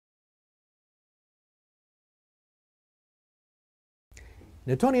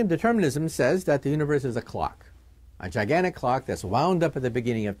Newtonian determinism says that the universe is a clock, a gigantic clock that's wound up at the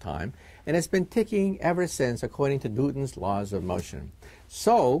beginning of time, and it's been ticking ever since according to Newton's laws of motion.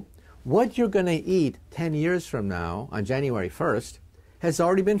 So, what you're going to eat 10 years from now, on January 1st, has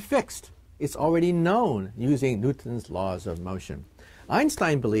already been fixed. It's already known using Newton's laws of motion.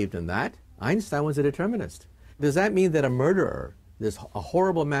 Einstein believed in that. Einstein was a determinist. Does that mean that a murderer, a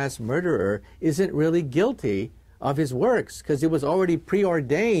horrible mass murderer, isn't really guilty of his works because it was already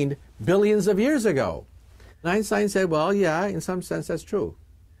preordained billions of years ago? And Einstein said, well, yeah, in some sense that's true.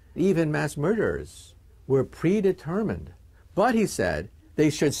 Even mass murderers were predetermined. But he said they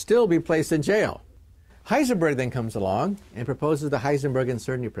should still be placed in jail. Heisenberg then comes along and proposes the Heisenberg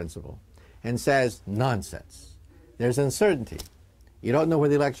uncertainty principle and says, nonsense. There's uncertainty. You don't know where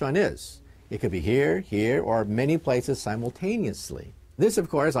the electron is. It could be here, here, or many places simultaneously. This, of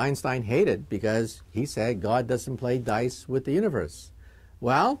course, Einstein hated because he said God doesn't play dice with the universe.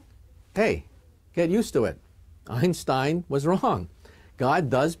 Well, hey, get used to it. Einstein was wrong. God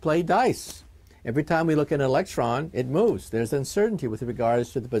does play dice. Every time we look at an electron, it moves. There's uncertainty with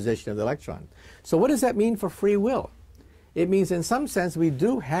regards to the position of the electron. So what does that mean for free will? It means in some sense we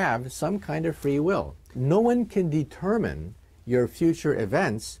do have some kind of free will. No one can determine your future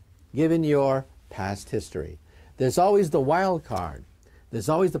events given your past history. There's always the wild card. There's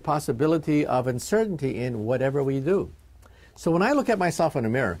always the possibility of uncertainty in whatever we do. So when I look at myself in a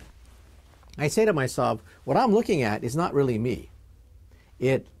mirror, I say to myself, what I'm looking at is not really me.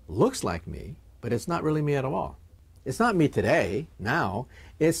 It looks like me, but it's not really me at all. It's not me today, now.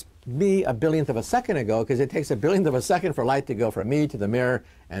 It's me a billionth of a second ago, because it takes a billionth of a second for light to go from me to the mirror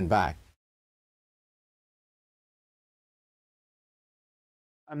and back.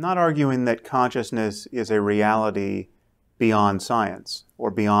 I'm not arguing that consciousness is a reality beyond science or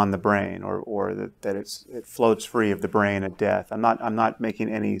beyond the brain, or that it floats free of the brain at death. I'm not making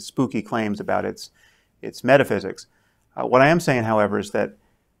any spooky claims about its metaphysics. What I am saying, however, is that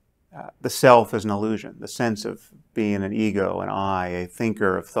the self is an illusion, the sense of being an ego, an I, a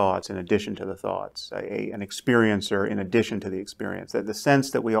thinker of thoughts in addition to the thoughts, an experiencer in addition to the experience, that the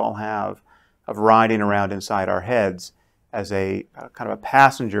sense that we all have of riding around inside our heads as a kind of a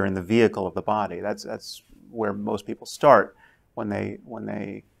passenger in the vehicle of the body. That's where most people start when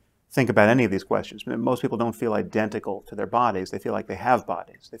they think about any of these questions. Most people don't feel identical to their bodies. They feel like they have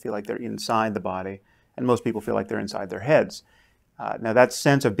bodies. They feel like they're inside the body, and most people feel like they're inside their heads. Now that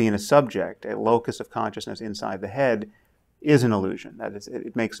sense of being a subject, a locus of consciousness inside the head, is an illusion. That is,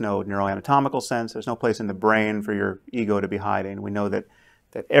 it makes no neuroanatomical sense. There's no place in the brain for your ego to be hiding. We know that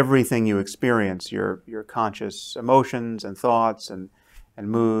everything you experience, your conscious emotions and thoughts and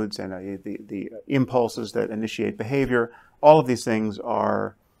moods and the impulses that initiate behavior, all of these things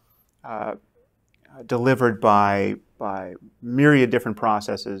are delivered by myriad different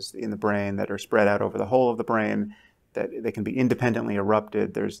processes in the brain that are spread out over the whole of the brain, that they can be independently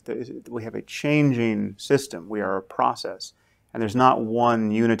erupted. We have a changing system. We are a process. And there's not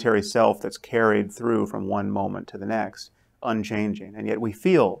one unitary self that's carried through from one moment to the next, unchanging. And yet we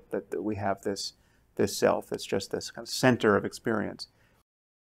feel that we have this self that's just this kind of center of experience.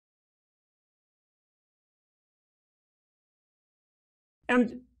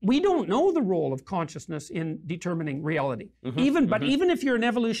 And we don't know the role of consciousness in determining reality. But even if you're an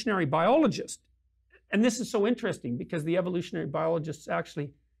evolutionary biologist, and this is so interesting because the evolutionary biologists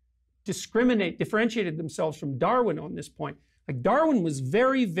actually differentiated themselves from Darwin on this point. Like Darwin was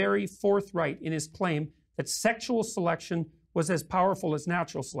very, very forthright in his claim that sexual selection was as powerful as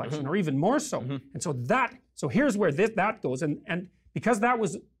natural selection, or even more so. And so here's where that goes. And because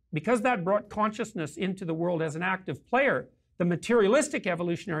that brought consciousness into the world as an active player, the materialistic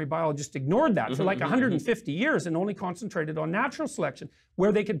evolutionary biologists ignored that for like 150 years and only concentrated on natural selection,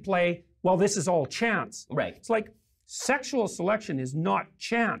 where they could play, well, this is all chance. Right. It's like sexual selection is not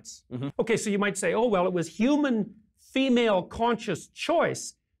chance. Okay, so you might say, oh, well, it was human female conscious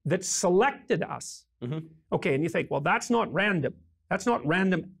choice that selected us. Okay, and you think, well, that's not random. That's not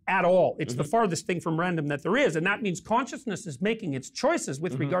random at all. It's the farthest thing from random that there is, and that means consciousness is making its choices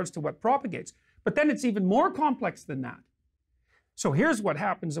with regards to what propagates. But then it's even more complex than that. So here's what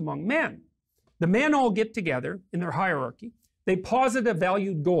happens among men. The men all get together in their hierarchy. They posit a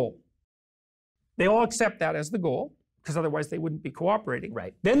valued goal. They all accept that as the goal, because otherwise they wouldn't be cooperating.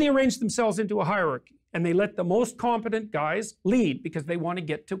 Right. Then they arrange themselves into a hierarchy, and they let the most competent guys lead, because they want to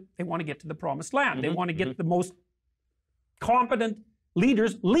get to the promised land. They want to get the most competent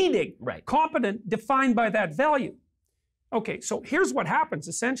leaders leading. Right. Competent defined by that value. Okay, so here's what happens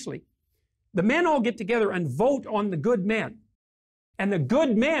essentially. The men all get together and vote on the good men. And the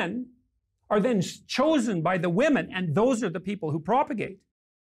good men are then chosen by the women, and those are the people who propagate.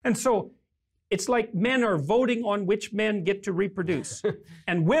 And so it's like men are voting on which men get to reproduce,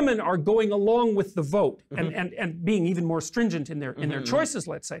 and women are going along with the vote and being even more stringent in their choices,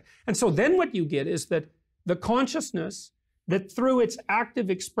 let's say. And so then what you get is that the consciousness that through its active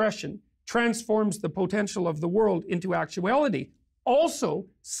expression transforms the potential of the world into actuality also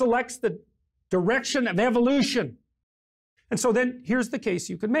selects the direction of evolution. And so then here's the case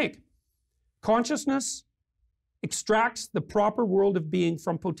you could make. Consciousness extracts the proper world of being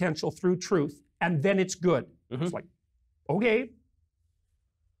from potential through truth, and then it's good. It's like, okay,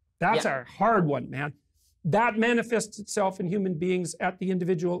 that's a hard one, man. That manifests itself in human beings at the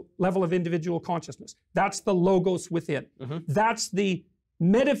individual level of individual consciousness. That's the logos within. That's the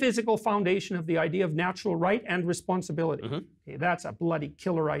metaphysical foundation of the idea of natural right and responsibility. Okay, that's a bloody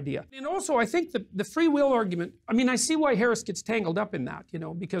killer idea. And also, I think the free will argument, I mean, I see why Harris gets tangled up in that, you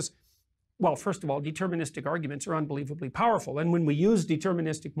know, because, well, first of all, deterministic arguments are unbelievably powerful. And when we use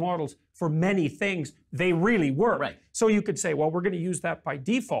deterministic models for many things, they really work. Right. So you could say, well, we're going to use that by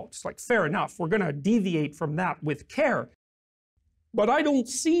default. It's like, fair enough. We're going to deviate from that with care. But I don't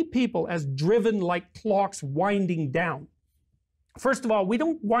see people as driven like clocks winding down. First of all, we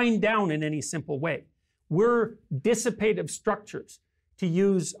don't wind down in any simple way. We're dissipative structures. To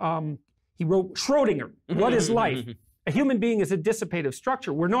use, he wrote Schrodinger, What is Life? A human being is a dissipative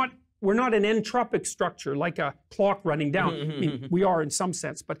structure. We're not an entropic structure like a clock running down. I mean, we are in some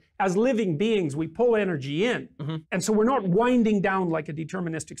sense, but as living beings, we pull energy in. And so we're not winding down like a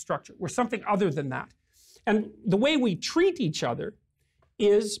deterministic structure. We're something other than that. And the way we treat each other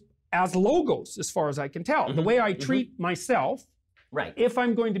is as logos, as far as I can tell. The way I treat myself, if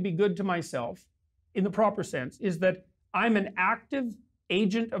I'm going to be good to myself, in the proper sense, is that I'm an active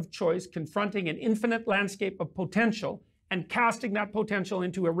agent of choice confronting an infinite landscape of potential and casting that potential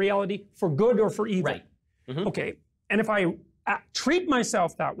into a reality for good or for evil. Okay, and if I treat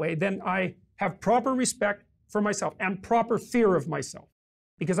myself that way, then I have proper respect for myself and proper fear of myself,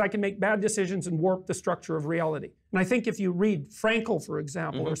 because I can make bad decisions and warp the structure of reality. And I think if you read Frankl, for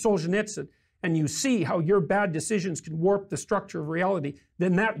example, or Solzhenitsyn, and you see how your bad decisions can warp the structure of reality,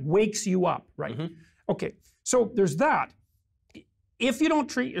 then that wakes you up, right? Okay, so there's that. If you don't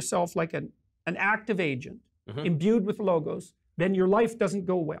treat yourself like an active agent, imbued with logos, then your life doesn't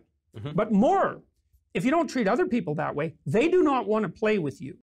go well. But more, if you don't treat other people that way, they do not want to play with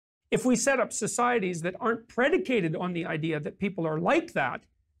you. If we set up societies that aren't predicated on the idea that people are like that,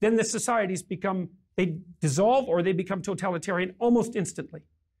 then the societies they dissolve or they become totalitarian almost instantly.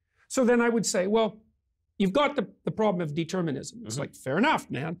 So then I would say, well, you've got the problem of determinism. It's like, fair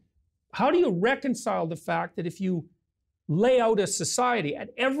enough, man. How do you reconcile the fact that if you lay out a society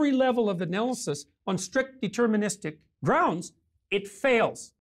at every level of analysis on strict deterministic grounds, it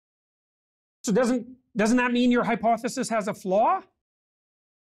fails? So doesn't that mean your hypothesis has a flaw?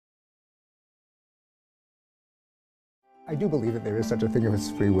 I do believe that there is such a thing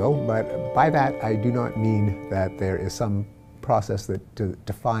as free will, but by that I do not mean that there is some process that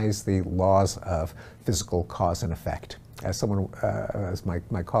defies the laws of physical cause and effect. As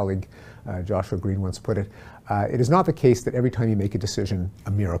my colleague Joshua Green once put it, it is not the case that every time you make a decision,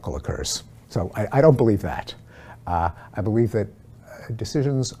 a miracle occurs. So I don't believe that. I believe that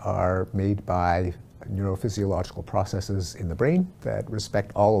decisions are made by neurophysiological processes in the brain that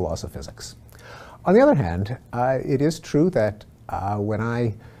respect all the laws of physics. On the other hand, it is true that when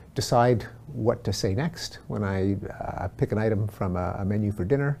I decide what to say next, when I pick an item from a menu for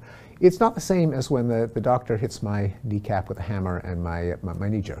dinner, it's not the same as when the doctor hits my kneecap with a hammer and my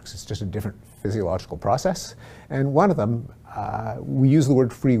knee jerks. It's just a different physiological process. And one of them, we use the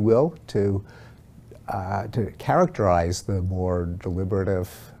word free will to characterize the more deliberative,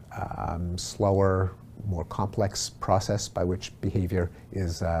 slower, more complex process by which behavior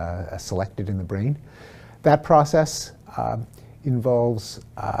is selected in the brain. That process involves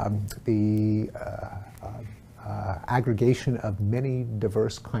the aggregation of many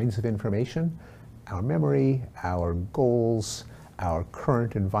diverse kinds of information: our memory, our goals, our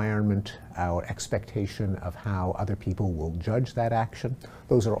current environment, our expectation of how other people will judge that action.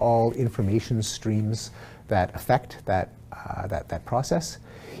 Those are all information streams that affect that process.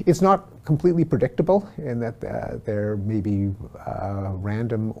 It's not completely predictable in that there may be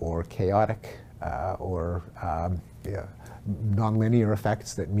random or chaotic or nonlinear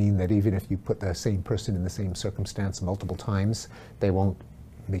effects that mean that even if you put the same person in the same circumstance multiple times, they won't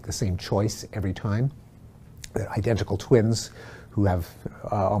make the same choice every time. Identical twins who have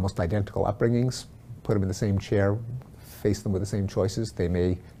almost identical upbringings, put them in the same chair, face them with the same choices, they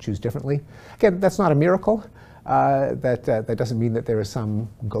may choose differently. Again, that's not a miracle, That doesn't mean that there is some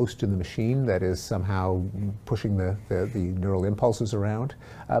ghost in the machine that is somehow pushing the neural impulses around,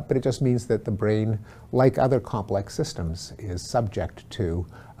 but it just means that the brain, like other complex systems, is subject to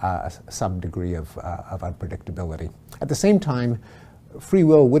some degree of unpredictability. At the same time, free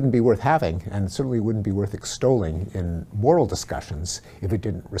will wouldn't be worth having, and certainly wouldn't be worth extolling in moral discussions if it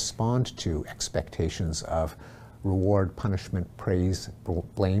didn't respond to expectations of reward, punishment, praise,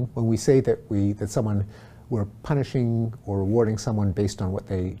 blame. When we say that we're punishing or rewarding someone based on what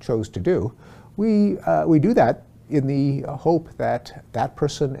they chose to do, we do that in the hope that that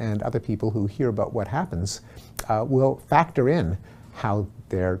person and other people who hear about what happens will factor in how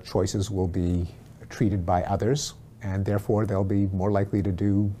their choices will be treated by others, and therefore they'll be more likely to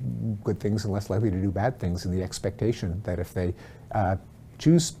do good things and less likely to do bad things, in the expectation that if they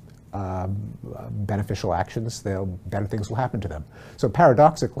choose beneficial actions, better things will happen to them. So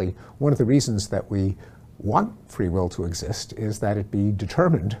paradoxically, one of the reasons that we want free will to exist is that it be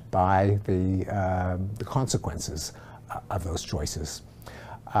determined by the consequences of those choices.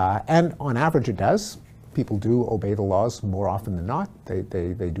 And on average it does. People do obey the laws more often than not.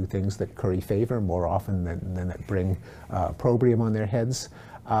 They do things that curry favor more often than that bring opprobrium on their heads,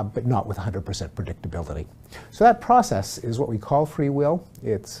 but not with 100% predictability. So that process is what we call free will.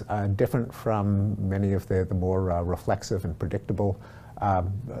 It's different from many of the more reflexive and predictable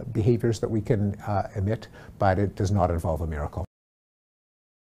behaviors that we can emit, but it does not involve a miracle.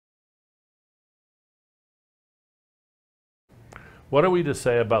 What are we to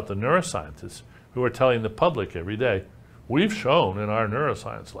say about the neuroscientists who are telling the public every day, we've shown in our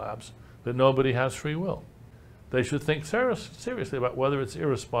neuroscience labs that nobody has free will? They should think seriously about whether it's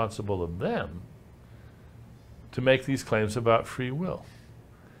irresponsible of them to make these claims about free will.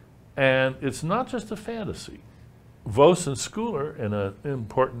 And it's not just a fantasy. Vos and Schooler, in an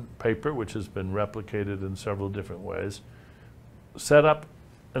important paper which has been replicated in several different ways, set up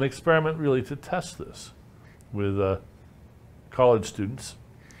an experiment really to test this with college students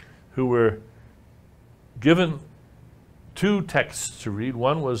who were given two texts to read.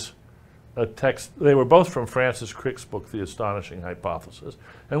 One was a text, they were both from Francis Crick's book, The Astonishing Hypothesis,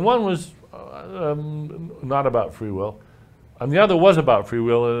 and one was not about free will, and the other was about free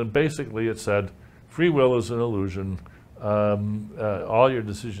will, and basically it said, free will is an illusion. All your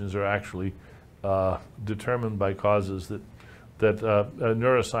decisions are actually determined by causes that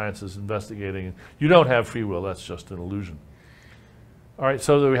neuroscience is investigating. You don't have free will, that's just an illusion. All right,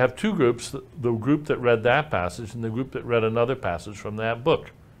 so we have two groups, the group that read that passage and the group that read another passage from that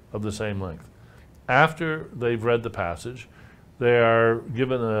book of the same length. After they've read the passage, they are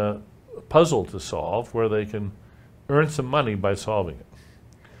given a puzzle to solve where they can earn some money by solving it.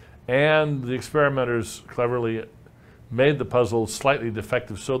 And the experimenters cleverly made the puzzle slightly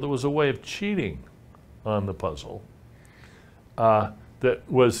defective, so there was a way of cheating on the puzzle that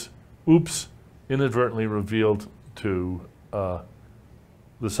was, inadvertently revealed to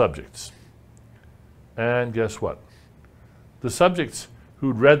the subjects. And guess what? The subjects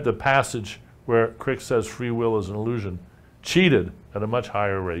who'd read the passage where Crick says free will is an illusion cheated at a much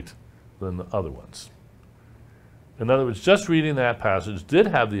higher rate than the other ones. In other words, just reading that passage did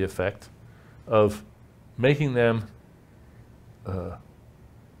have the effect of making them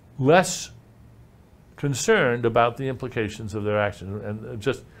less concerned about the implications of their actions, and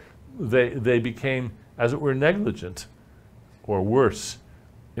just they became, as it were, negligent or worse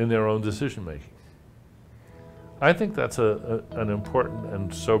in their own decision making. I think that's an important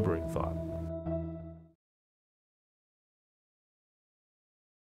and sobering thought.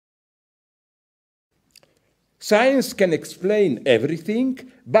 Science can explain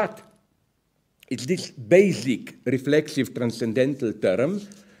everything, but it's this basic reflexive transcendental term,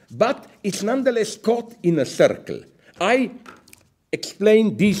 but it's nonetheless caught in a circle. I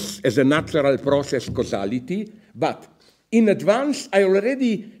explain this as a natural process causality, but in advance I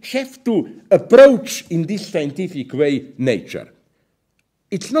already have to approach in this scientific way nature.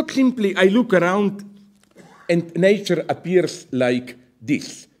 It's not simply I look around and nature appears like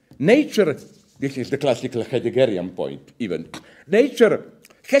this. Nature, this is the classical Heideggerian point even, nature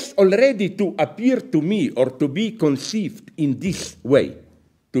has already to appear to me or to be conceived in this way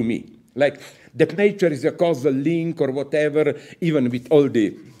to me. Like that nature is a causal link or whatever, even with all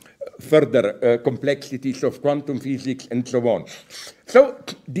the further complexities of quantum physics and so on. So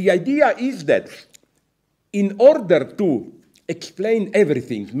the idea is that in order to explain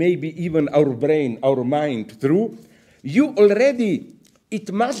everything, maybe even our brain, our mind through,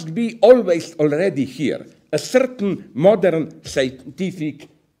 it must be always already here, a certain modern scientific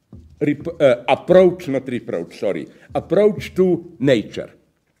approach to nature.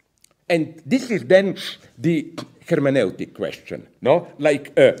 And this is then the hermeneutic question, no?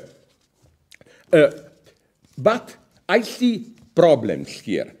 Like, but I see problems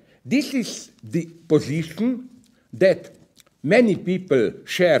here. This is the position that many people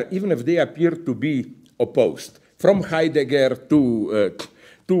share, even if they appear to be opposed, from Heidegger to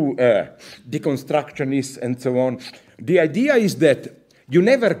deconstructionists and so on. The idea is that you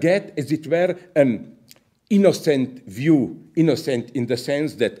never get, as it were, an innocent view, innocent in the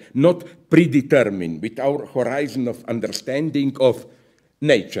sense that not predetermined with our horizon of understanding of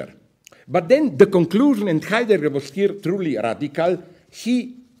nature. But then the conclusion, and Heidegger was here truly radical,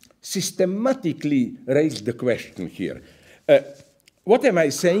 he systematically raised the question here. What am I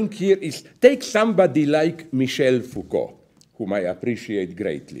saying here is, take somebody like Michel Foucault, whom I appreciate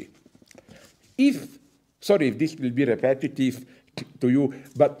greatly. Sorry if this will be repetitive to you,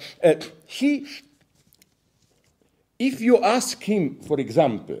 but if you ask him, for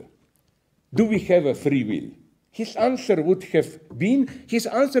example, do we have a free will? His answer would have been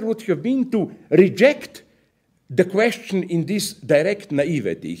to reject the question in this direct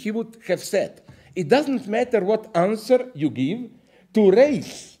naivety. He would have said, it doesn't matter what answer you give, to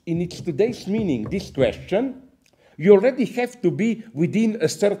raise in its today's meaning this question, you already have to be within a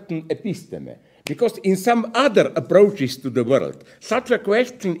certain episteme. Because in some other approaches to the world, such a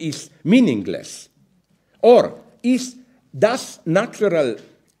question is meaningless. Or is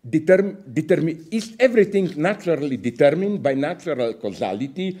everything naturally determined by natural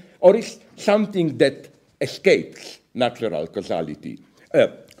causality, or is something that escapes natural causality?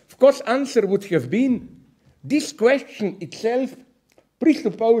 Of course, answer would have been, this question itself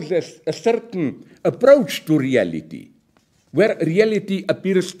presupposes a certain approach to reality, where reality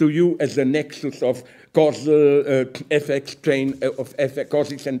appears to you as a nexus of causal effects, chain of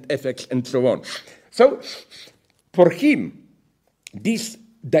causes and effects, and so on. So, for him, this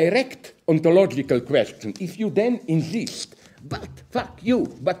direct ontological question, if you then insist, but fuck you,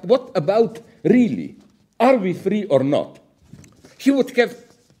 but what about really? Are we free or not? He would have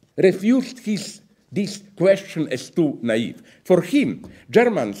refused this question as too naive. For him,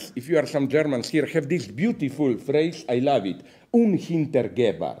 Germans, if you are some Germans here, have this beautiful phrase, I love it,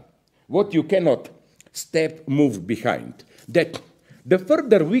 unhintergehbar, what you cannot move behind. That the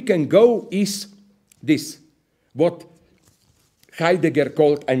further we can go is this, what Heidegger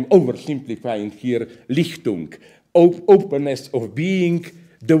called, I'm oversimplifying here, Lichtung, openness of being,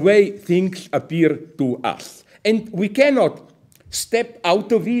 the way things appear to us. And we cannot step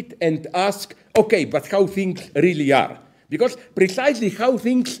out of it and ask, okay, but how things really are? Because precisely how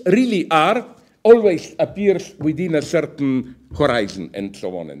things really are always appears within a certain horizon, and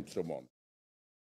so on and so on.